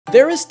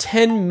There is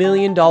 $10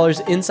 million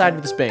inside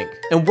of this bank,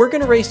 and we're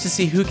gonna race to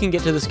see who can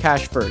get to this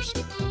cash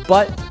first.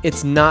 But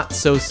it's not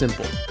so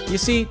simple. You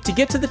see, to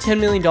get to the $10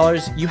 million,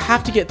 you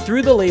have to get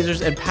through the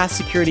lasers and past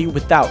security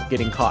without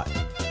getting caught.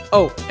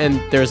 Oh,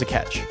 and there's a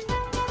catch.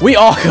 We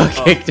all got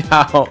kicked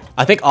out.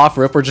 I think off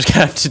rip, we're just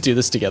gonna have to do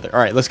this together. All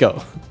right, let's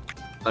go.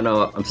 Oh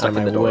no, I'm stuck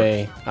in the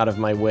door. Out of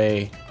my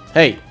way.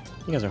 Hey,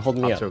 you guys are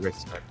holding me up.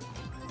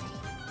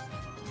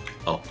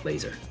 Oh,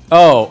 laser.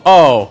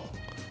 Oh.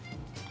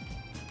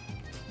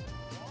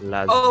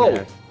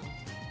 Oh!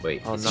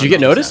 Wait, did you get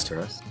noticed?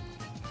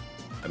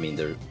 I mean,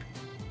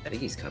 I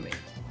think he's coming.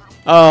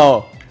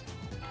 Oh.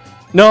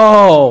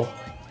 No!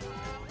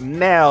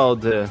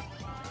 Nailed.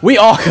 We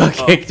all got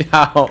kicked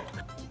out.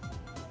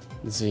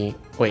 Is he?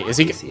 Wait, is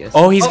he?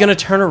 Oh, he's gonna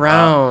turn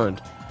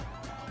around.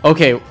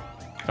 Okay. All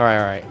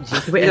right.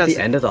 Wait, at the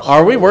end of the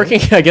Are we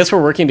working? I guess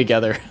we're working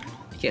together.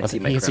 You can't see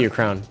my crown. You can see your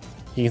crown.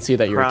 You can see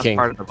that you're a king.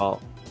 Part of the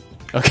vault.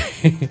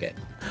 Okay.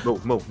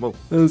 Move.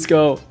 Let's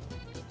go.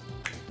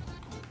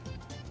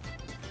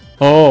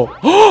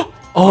 Oh.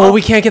 Oh,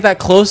 we can't get that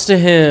close to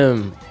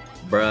him.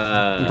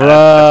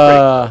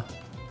 Bruh.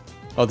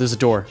 Oh, there's a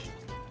door.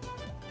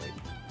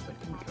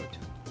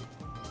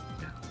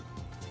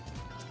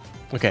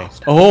 Okay.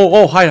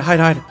 Oh,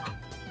 hide. You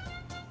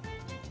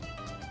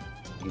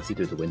can see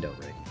through the window,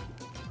 right?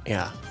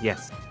 Yeah.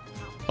 Yes.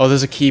 Oh,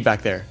 there's a key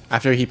back there.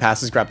 After he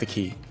passes, grab the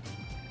key.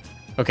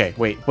 Okay,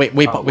 wait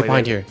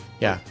behind here.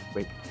 Yeah.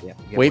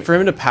 Wait for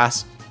him to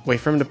pass. Wait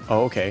for him to...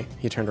 Oh, okay.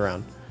 He turned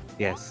around.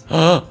 Yes.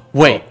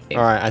 Wait.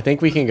 Alright, I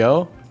think we can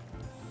go.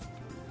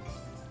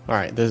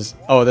 Alright, there's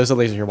a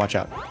laser here. Watch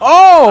out.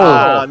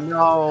 Oh!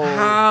 No.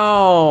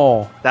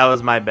 How? That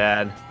was my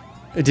bad.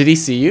 Did he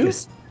see you?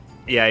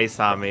 Yeah, he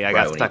saw me. I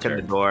got stuck in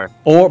the door.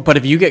 But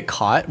if you get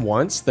caught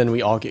once, then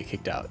we all get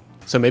kicked out.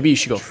 So maybe you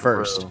should go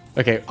first.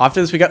 Okay,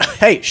 after this we got...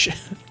 Hey,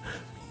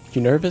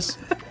 you nervous?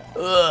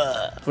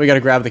 We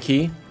gotta grab the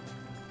key.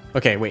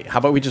 Okay, wait. How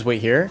about we just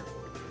wait here?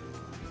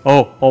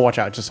 Oh, watch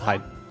out. Just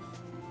hide.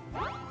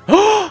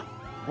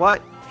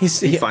 What? He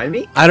find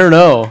me? I don't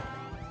know.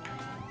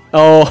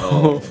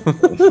 Oh.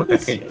 Oh my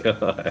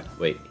god.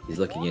 Wait, he's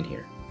looking in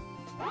here.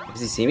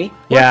 Does he see me?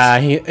 Yeah,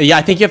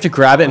 I think you have to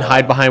grab it and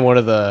hide behind one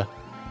of the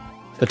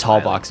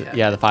tall boxes.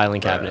 Yeah, the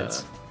filing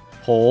cabinets.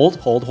 Hold.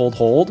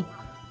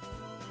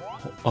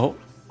 Oh.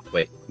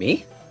 Wait,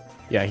 me?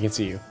 Yeah, he can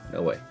see you.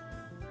 No way.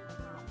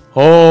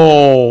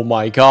 Oh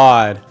my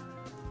god.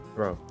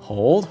 Bro.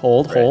 Hold.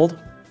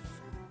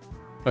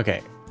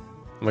 Okay.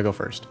 I'm gonna go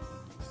first.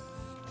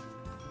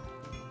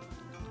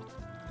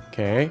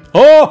 Okay.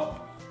 Oh!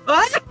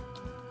 What?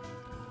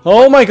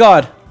 Oh my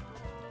god.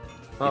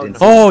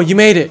 Oh, you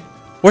made it.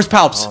 Where's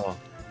Palps? Oh,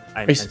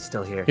 I'm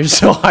still here. You're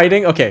still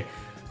hiding? Okay.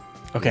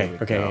 Okay,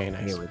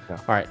 nice. Here we go.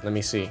 Alright, let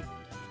me see.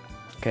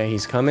 Okay,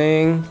 he's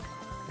coming.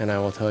 And I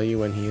will tell you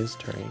when he is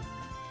turning.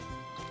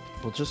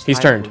 He's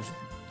turned.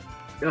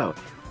 Go.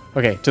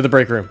 Okay, to the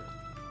break room.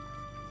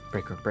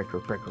 Break room.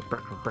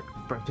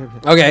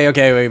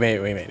 Okay, we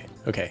made it.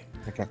 Okay.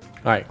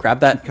 Alright,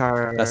 grab that.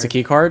 Card. That's the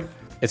key card.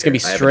 It's gonna be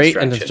straight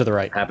and to the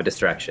right. I have a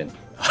distraction.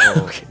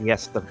 Oh, okay.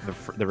 Yes, the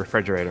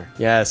refrigerator.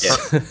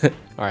 Yes.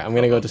 Alright, I'm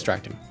gonna go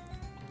distract him.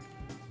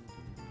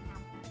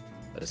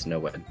 Let us know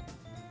when.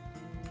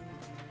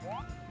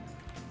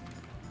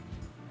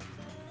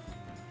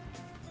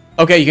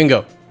 Okay, you can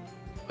go.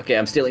 Okay,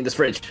 I'm stealing this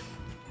fridge.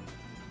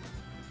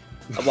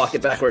 I'm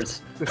walking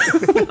backwards.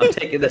 I'm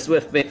taking this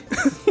with me.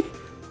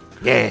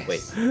 Yeah.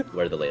 Wait,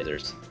 where are the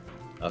lasers?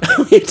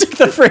 Okay. He took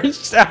the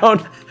fridge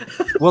down.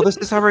 Well, this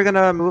is how we're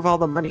gonna move all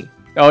the money.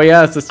 Oh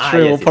yes, that's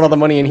true. We'll put all the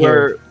money in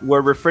here.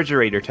 We're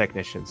refrigerator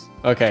technicians.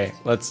 Okay,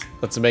 let's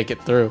make it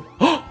through.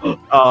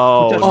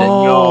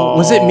 No.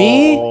 Was it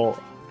me?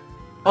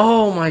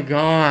 Oh my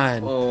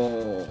god.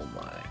 Oh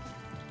my.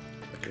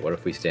 Okay, what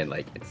if we stand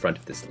like in front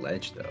of this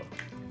ledge though?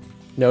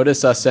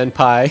 Notice us,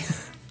 senpai.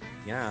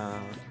 Yeah.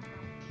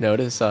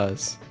 Notice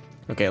us.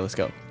 Okay, let's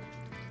go.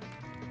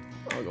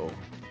 I'll go.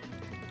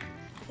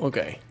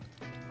 Okay.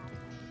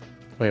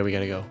 Wait, we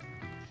gotta go.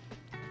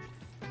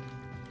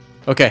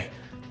 Okay,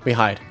 we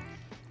hide.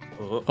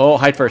 Oh,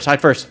 hide first.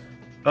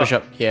 Push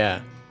up.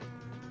 Yeah.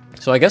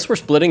 So I guess we're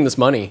splitting this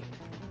money,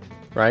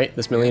 right?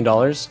 This $1 million.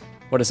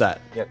 What is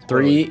that? Yeah,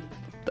 totally.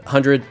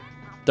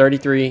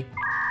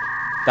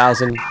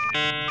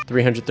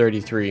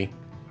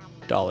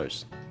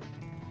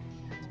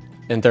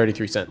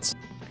 $333,333.33.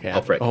 Okay.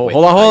 Oh, frick. Hold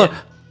on.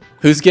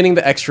 Who's getting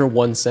the extra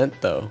 1 cent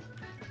though?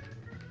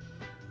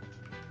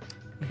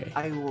 Okay.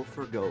 I will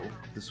forgo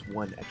this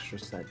 1 extra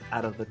cent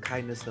out of the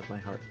kindness of my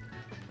heart.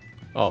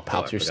 Oh,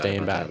 Palps, you're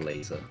staying back.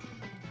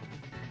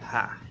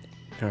 Ha.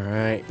 All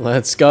right,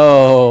 let's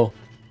go.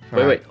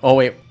 Wait. Oh,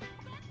 wait.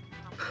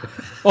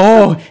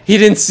 Oh, he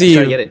didn't see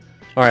you. Get it.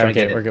 All right,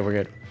 okay, we're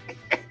good.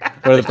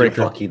 Go to the break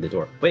room. Blocking the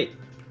door. Wait.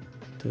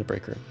 To the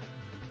break room.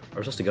 Are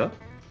we supposed to go?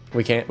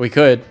 We can't. We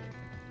could.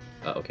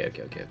 Oh, okay.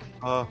 To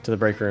the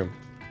break room.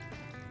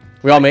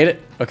 We all made it.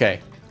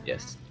 Okay.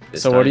 Yes.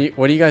 So what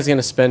are you guys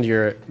gonna spend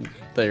your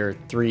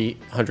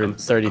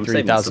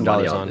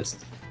 $333,000 on?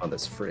 On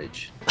this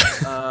fridge.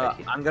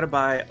 I'm gonna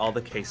buy all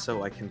the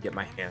queso I can get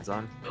my hands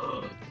on.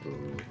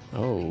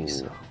 Oh.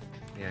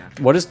 Yeah.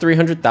 What does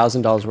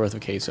 $300,000 worth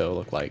of queso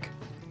look like?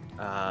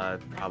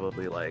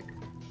 Probably like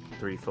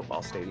 3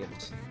 football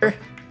stadiums.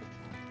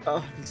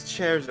 Oh, these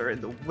chairs are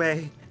in the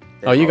way.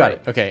 Oh, you got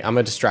it. Okay, I'm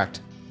gonna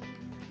distract.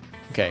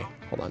 Okay,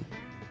 hold on.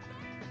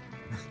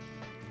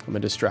 I'm gonna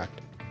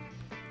distract.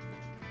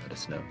 Let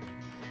us know.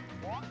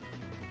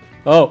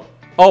 Oh,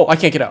 oh, I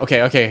can't get out.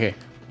 Okay, okay, okay.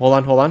 Hold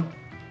on, hold on.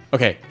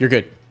 Okay, you're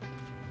good.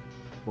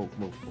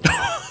 Move.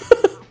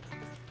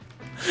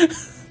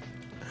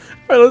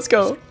 All right, let's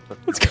go.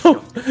 Let's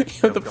go. You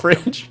have the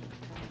fridge.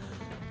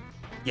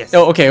 Yes.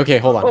 Oh, okay, okay,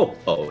 hold on.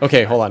 Oh.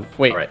 Okay, hold on.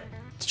 Wait. All right.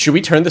 Should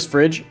we turn this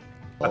fridge?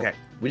 Okay.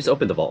 We just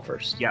opened the vault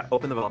first. Yeah,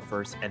 open the vault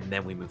first, and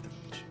then we move the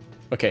fridge.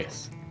 Okay.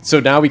 So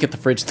now we get the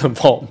fridge to the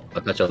vault.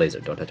 Don't touch a laser.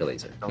 Don't touch a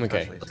laser. Don't Okay.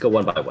 touch laser. Let's go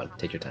one by one.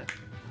 Take your time.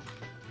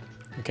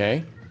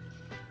 Okay.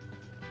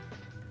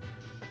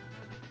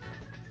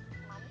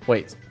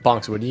 Wait,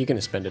 Bonks, what are you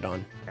gonna spend it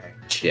on? Okay.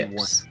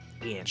 Chips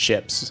In.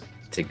 Chips.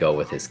 to go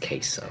with his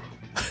queso.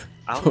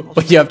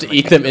 But you have to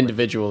eat them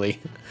individually.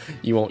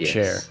 You won't Yes.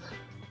 share.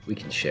 We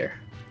can share.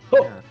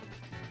 Yeah.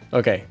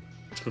 Okay.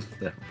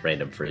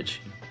 Random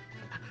fridge.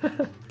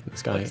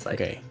 This guy. Looks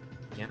like- Okay.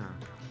 Yeah.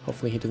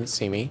 Hopefully he doesn't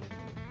see me.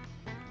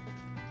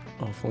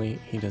 Hopefully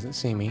he doesn't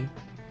see me.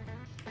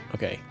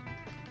 Okay.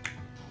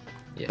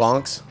 Yes.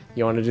 Bonks,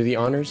 you want to do the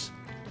honors?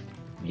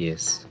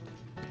 Yes.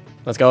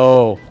 Let's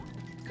go.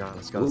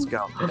 Let's go. Let's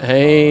go.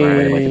 Hey.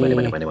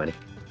 Money.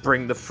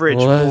 Bring the fridge,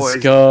 Let's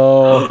boys.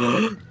 go.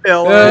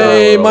 Fill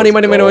Hey, her up. money.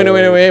 Fill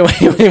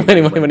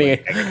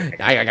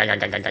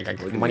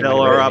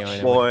her up,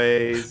 Oh,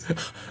 boys.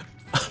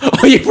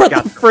 you brought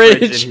Got the the fridge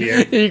fridge. in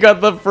here. You got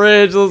the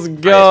fridge. Let's Fill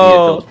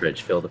go. the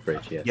fridge. Fill the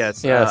fridge. Yes.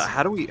 Yes. Yes.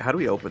 How do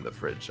we open the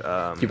fridge?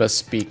 You must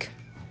speak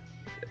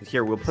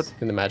Here we'll put.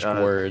 in the magic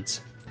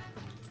words.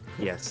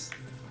 Yes.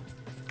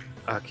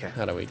 Okay.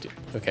 How do we do?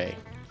 Okay.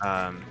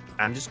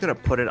 I'm just gonna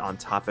put it on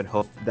top and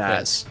hope that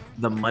Yes.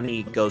 the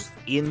money goes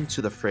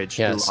into the fridge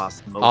Yes. through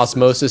osmosis.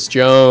 Osmosis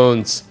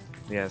Jones.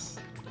 Yes.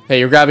 Hey,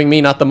 you're grabbing me,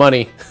 not the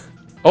money.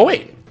 Oh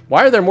wait,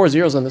 why are there more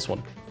zeros on this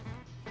one?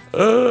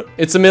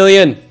 It's $1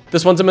 million.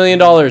 This one's $1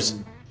 million.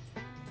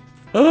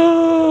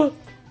 Are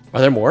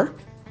there more?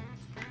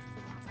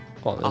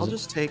 Oh, I'll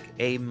just take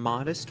a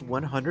modest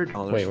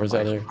 $100. Wait, for where's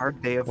my the other?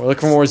 hard day of We're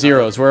looking for more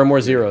zeros. Where are more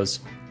zeros?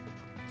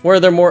 Where are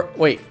there more?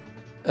 Wait,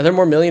 are there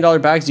more $1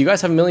 million bags? Do you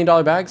guys have $1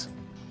 million bags?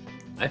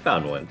 I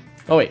found one.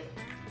 Oh wait,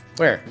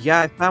 where?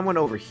 Yeah, I found one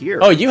over here.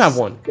 Oh, you have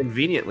one.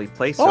 Conveniently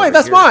placed. Oh wait, over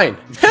that's here. mine.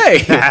 Hey,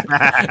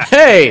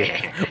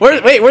 hey.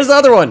 Where's the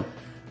other one?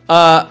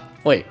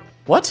 Wait,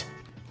 what?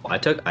 Well,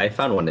 I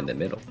found one in the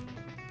middle.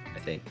 I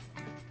think.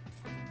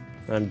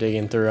 I'm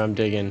digging through. I'm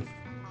digging.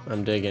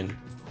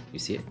 You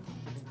see it?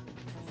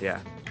 Yeah.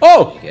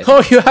 Oh, You get it?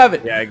 oh, you have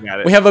it. Yeah, I got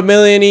it. We have $1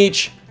 million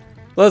each.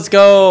 Let's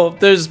go.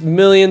 There's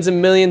millions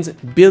and millions,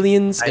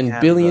 billions I and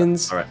have,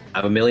 billions. All right. I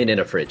have $1 million in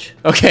a fridge.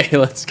 Okay,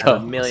 let's A go.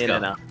 million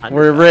Let's and go. 100.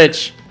 We're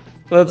rich.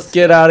 Let's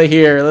get out of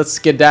here. Let's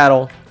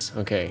skedaddle.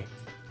 Okay.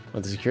 Oh,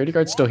 the security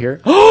guard's still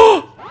here.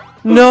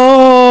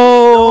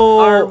 No!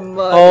 Our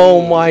money.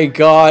 Oh my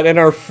god, and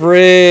our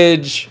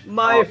fridge.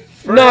 My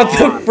Not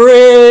the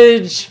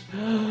fridge.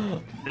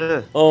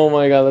 Ugh. Oh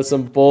my god, that's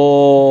some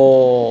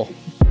bull.